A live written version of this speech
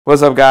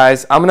What's up,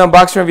 guys? I'm going to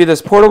unbox and review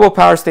this portable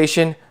power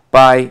station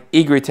by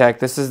Egretech.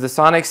 This is the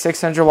Sonic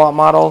 600 watt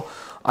model.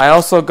 I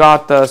also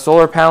got the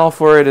solar panel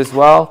for it as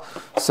well.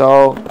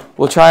 So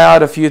we'll try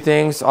out a few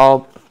things.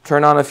 I'll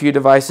turn on a few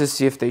devices,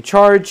 see if they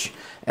charge.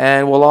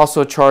 And we'll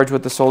also charge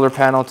with the solar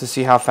panel to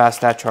see how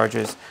fast that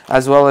charges,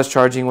 as well as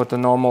charging with the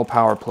normal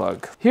power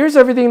plug. Here's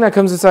everything that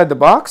comes inside the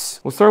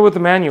box. We'll start with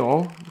the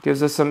manual. It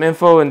gives us some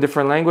info in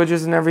different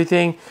languages and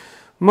everything.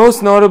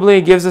 Most notably,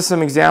 it gives us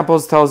some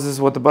examples, tells us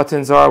what the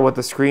buttons are, what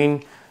the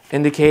screen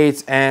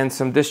indicates, and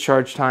some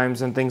discharge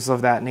times and things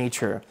of that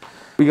nature.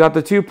 We got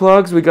the two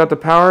plugs. We got the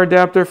power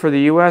adapter for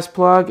the US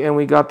plug, and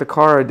we got the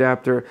car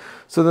adapter.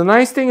 So the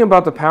nice thing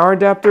about the power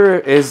adapter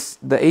is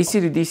the AC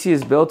to DC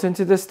is built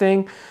into this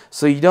thing,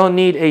 so you don't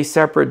need a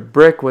separate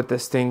brick with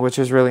this thing, which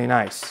is really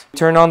nice.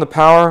 Turn on the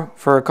power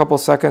for a couple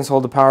seconds,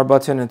 hold the power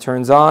button, and it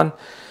turns on.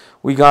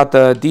 We got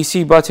the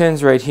DC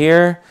buttons right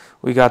here.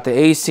 We got the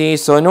AC.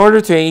 So in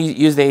order to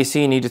use the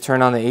AC, you need to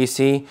turn on the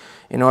AC.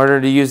 In order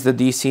to use the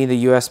DC,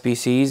 the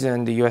USB-Cs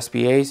and the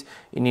USB-As,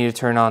 you need to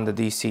turn on the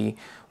DC.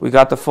 We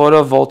got the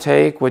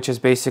photovoltaic, which is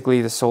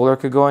basically the solar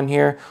could go in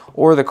here,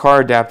 or the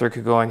car adapter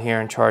could go in here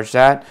and charge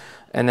that.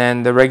 And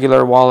then the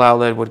regular wall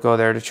outlet would go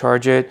there to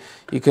charge it.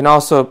 You can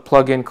also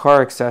plug in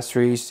car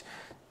accessories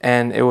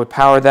and it would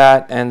power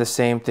that, and the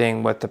same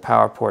thing with the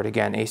power port.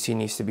 Again, AC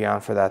needs to be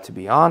on for that to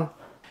be on.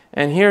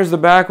 And here's the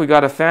back. We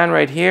got a fan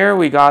right here.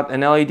 We got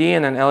an LED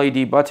and an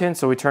LED button.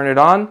 So we turn it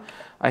on.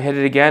 I hit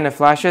it again, it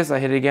flashes. I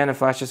hit it again, it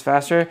flashes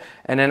faster.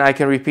 And then I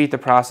can repeat the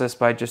process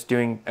by just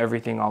doing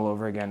everything all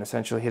over again,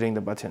 essentially hitting the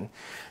button.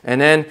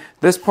 And then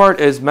this part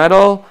is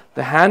metal.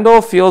 The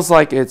handle feels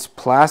like it's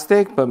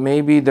plastic, but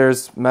maybe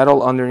there's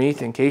metal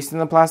underneath encased in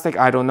the plastic.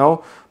 I don't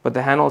know. But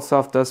the handle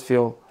itself does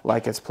feel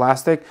like it's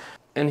plastic.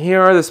 And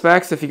here are the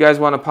specs if you guys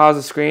want to pause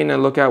the screen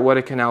and look at what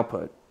it can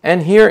output.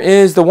 And here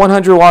is the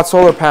 100 watt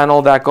solar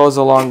panel that goes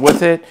along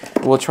with it.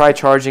 We'll try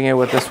charging it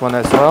with this one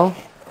as well.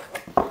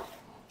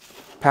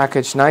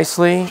 Packaged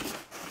nicely.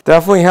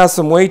 Definitely has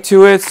some weight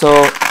to it.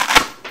 So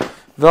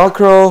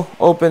Velcro,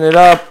 open it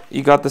up.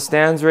 You got the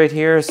stands right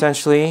here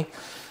essentially.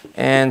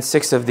 And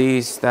 6 of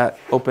these that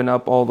open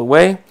up all the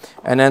way.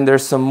 And then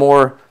there's some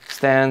more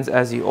stands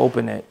as you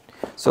open it.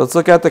 So let's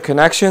look at the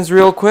connections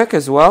real quick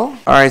as well.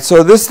 All right,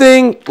 so this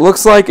thing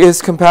looks like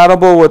it's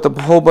compatible with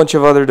a whole bunch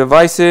of other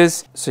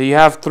devices. So you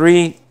have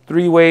three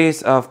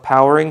ways of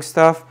powering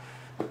stuff.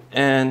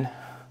 And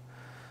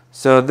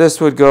so this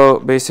would go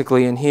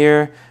basically in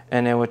here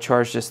and it would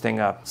charge this thing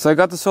up. So I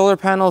got the solar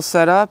panel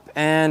set up,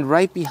 and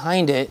right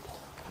behind it,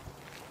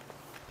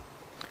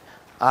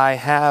 I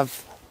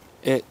have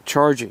it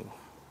charging.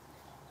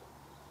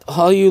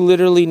 All you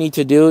literally need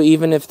to do,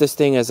 even if this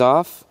thing is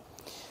off,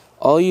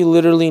 all you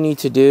literally need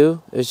to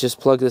do is just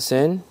plug this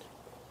in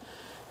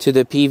to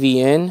the PV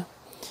in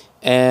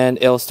and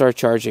it'll start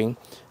charging.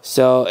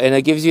 So, and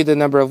it gives you the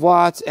number of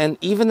watts, and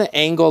even the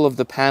angle of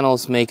the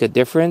panels make a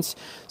difference.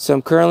 So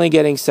I'm currently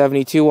getting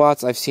 72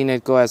 watts. I've seen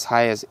it go as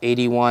high as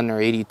 81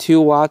 or 82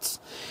 watts.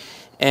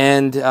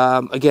 And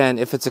again,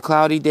 if it's a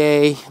cloudy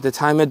day, the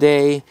time of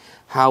day,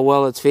 how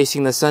well it's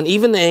facing the sun,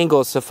 even the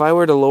angle. So if I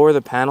were to lower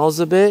the panels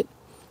a bit,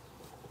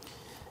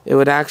 it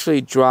would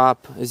actually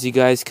drop, as you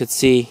guys could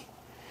see.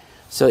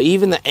 So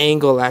even the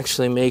angle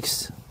actually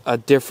makes a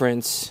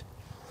difference.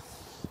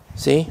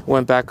 See,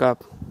 went back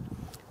up.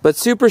 But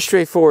super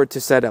straightforward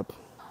to set up.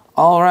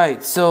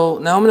 Alright, so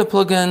now I'm going to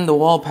plug in the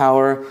wall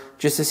power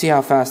just to see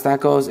how fast that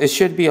goes. It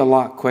should be a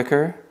lot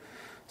quicker.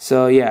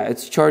 So yeah,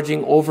 it's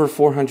charging over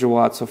 400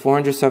 watts. So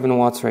 407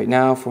 watts right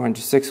now,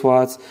 406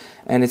 watts.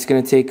 And it's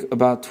going to take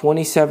about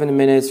 27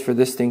 minutes for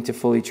this thing to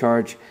fully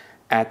charge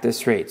at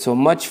this rate. So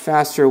much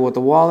faster with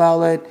the wall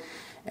outlet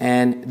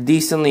and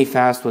decently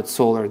fast with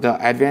solar. The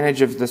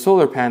advantage of the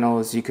solar panel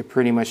is you could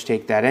pretty much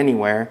take that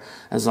anywhere.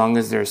 As long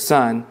as there's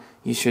sun,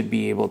 you should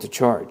be able to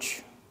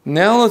charge.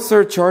 Now let's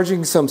start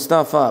charging some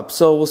stuff up.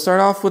 So we'll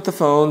start off with the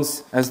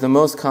phones as the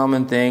most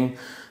common thing.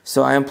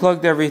 So I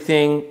unplugged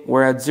everything.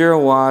 We're at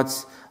 0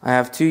 watts. I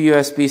have 2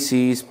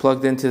 USB-Cs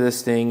plugged into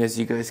this thing, as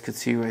you guys could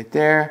see right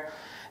there.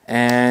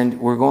 And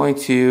we're going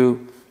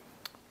to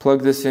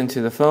plug this into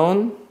the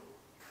phone.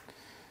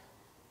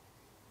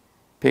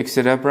 Picks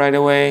it up right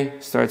away,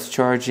 starts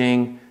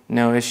charging,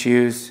 no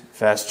issues,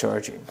 fast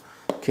charging.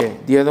 Okay,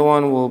 the other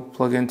one will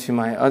plug into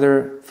my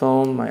other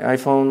phone, my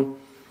iPhone.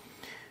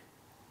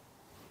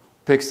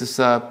 Picks this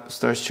up,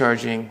 starts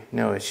charging,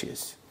 no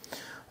issues.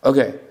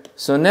 Okay,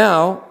 so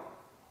now,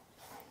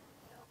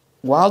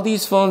 while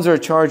these phones are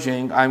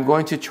charging, I'm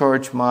going to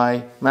charge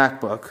my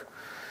MacBook.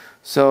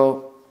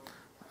 So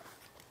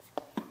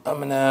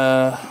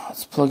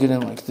let's plug it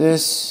in like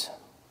this.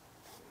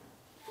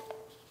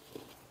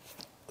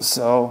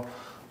 So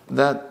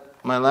that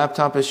my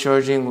laptop is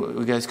charging.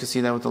 You guys can see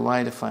that with the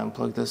light. If I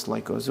unplug this,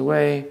 light goes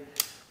away.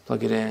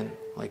 Plug it in,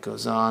 light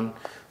goes on.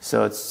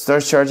 So it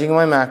starts charging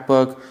my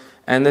MacBook,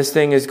 and this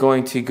thing is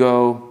going to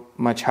go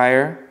much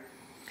higher.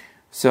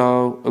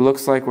 So it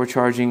looks like we're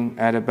charging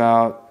at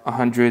about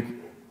 100.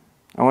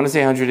 I want to say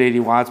 180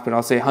 watts, but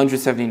I'll say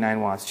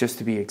 179 watts just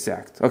to be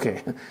exact.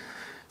 Okay.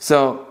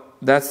 So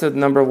that's the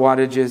number of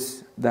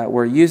wattages that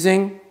we're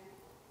using.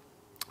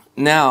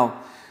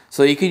 Now,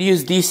 so you could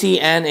use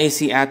DC and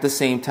AC at the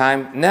same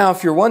time. Now,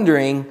 if you're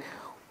wondering,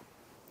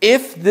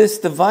 if this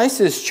device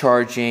is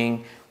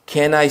charging,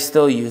 can I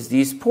still use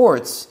these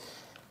ports?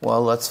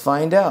 Well, let's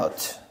find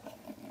out.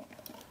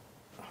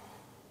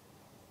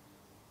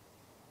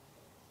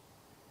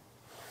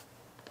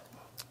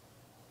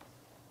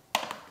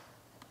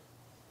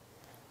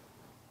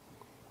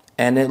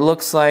 And it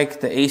looks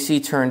like the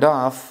AC turned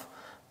off,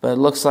 but it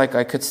looks like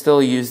I could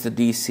still use the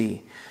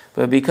DC.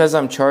 But because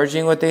I'm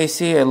charging with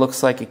AC, it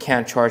looks like it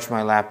can't charge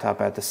my laptop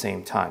at the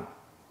same time.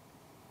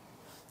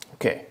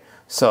 Okay,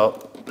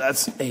 so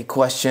that's a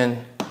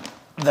question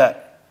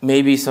that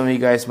maybe some of you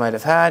guys might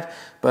have had,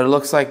 but it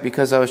looks like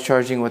because I was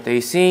charging with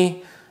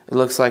AC, it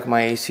looks like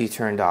my AC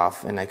turned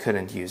off and I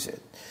couldn't use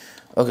it.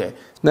 Okay,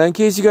 now in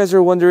case you guys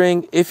are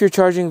wondering, if you're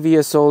charging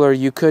via solar,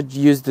 you could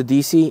use the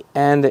DC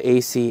and the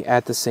AC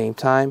at the same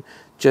time,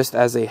 just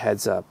as a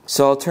heads up.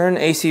 So I'll turn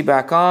AC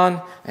back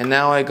on, and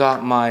now I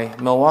got my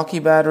Milwaukee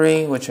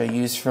battery, which I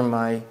use for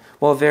my,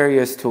 well,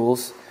 various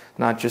tools,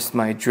 not just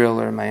my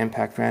drill or my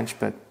impact wrench,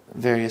 but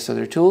various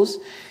other tools.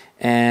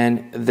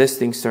 And this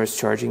thing starts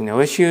charging,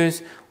 no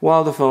issues,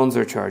 while the phones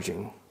are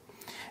charging.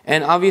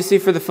 And obviously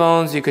for the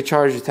phones, you could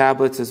charge the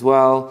tablets as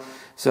well.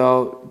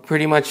 So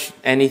pretty much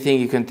anything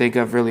you can think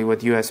of really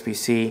with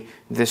USB-C,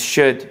 this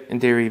should in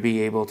theory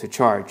be able to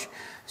charge.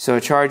 So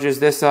it charges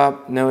this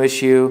up, no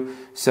issue.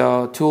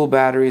 So tool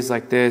batteries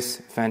like this,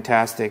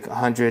 fantastic,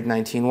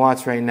 119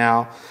 watts right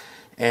now.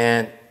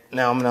 And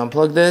now I'm going to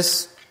unplug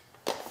this,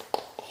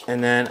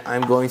 and then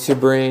I'm going to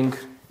bring,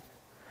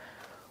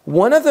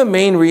 one of the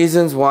main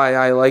reasons why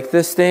I like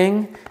this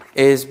thing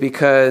is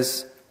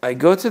because I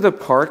go to the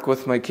park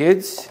with my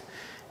kids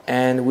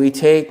and we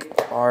take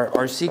our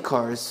RC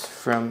cars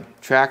from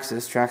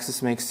Traxxas.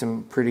 Traxxas makes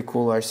some pretty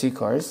cool RC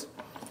cars.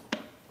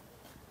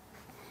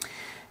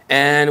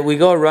 And we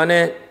go run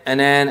it, and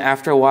then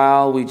after a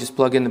while we just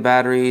plug in the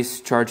batteries,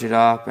 charge it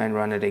up, and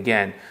run it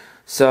again.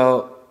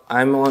 So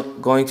I'm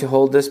going to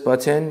hold this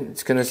button.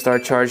 It's going to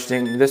start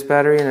charging this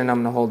battery, and then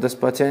I'm going to hold this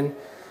button,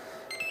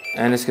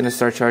 and it's going to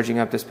start charging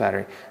up this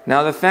battery.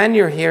 Now the fan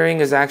you're hearing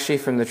is actually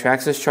from the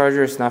Traxxas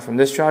charger. It's not from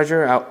this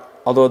charger,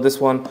 although this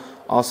one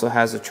also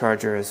has a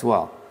charger as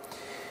well.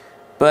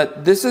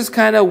 But this is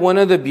kind of one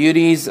of the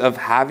beauties of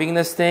having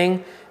this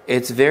thing.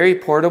 It's very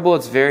portable,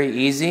 it's very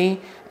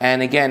easy.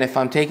 And again, if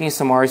I'm taking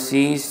some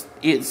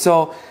RCs,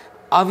 so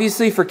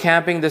obviously for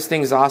camping, this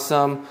thing's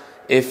awesome.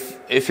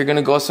 If you're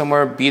gonna go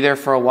somewhere, be there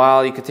for a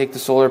while, you could take the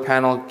solar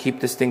panel, keep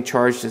this thing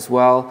charged as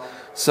well.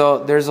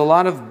 So there's a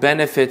lot of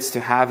benefits to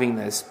having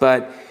this.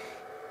 But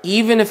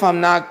even if I'm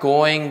not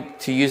going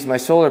to use my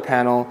solar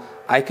panel,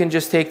 I can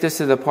just take this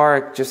to the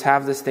park, just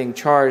have this thing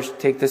charged,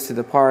 take this to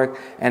the park,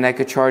 and I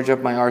could charge up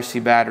my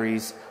RC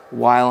batteries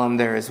while I'm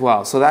there as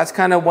well. So that's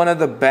kind of one of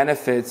the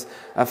benefits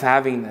of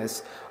having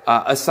this,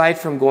 aside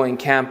from going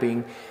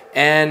camping.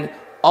 And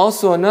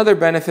also another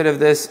benefit of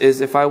this is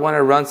if I want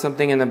to run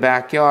something in the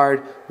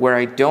backyard where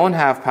I don't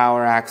have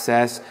power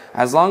access,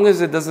 as long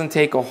as it doesn't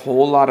take a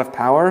whole lot of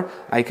power,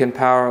 I can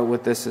power it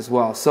with this as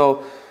well.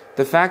 So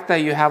the fact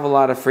that you have a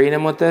lot of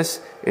freedom with this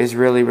is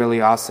really,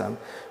 really awesome.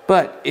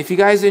 But if you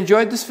guys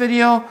enjoyed this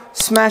video,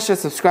 smash that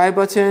subscribe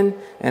button,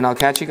 and I'll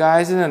catch you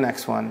guys in the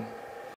next one.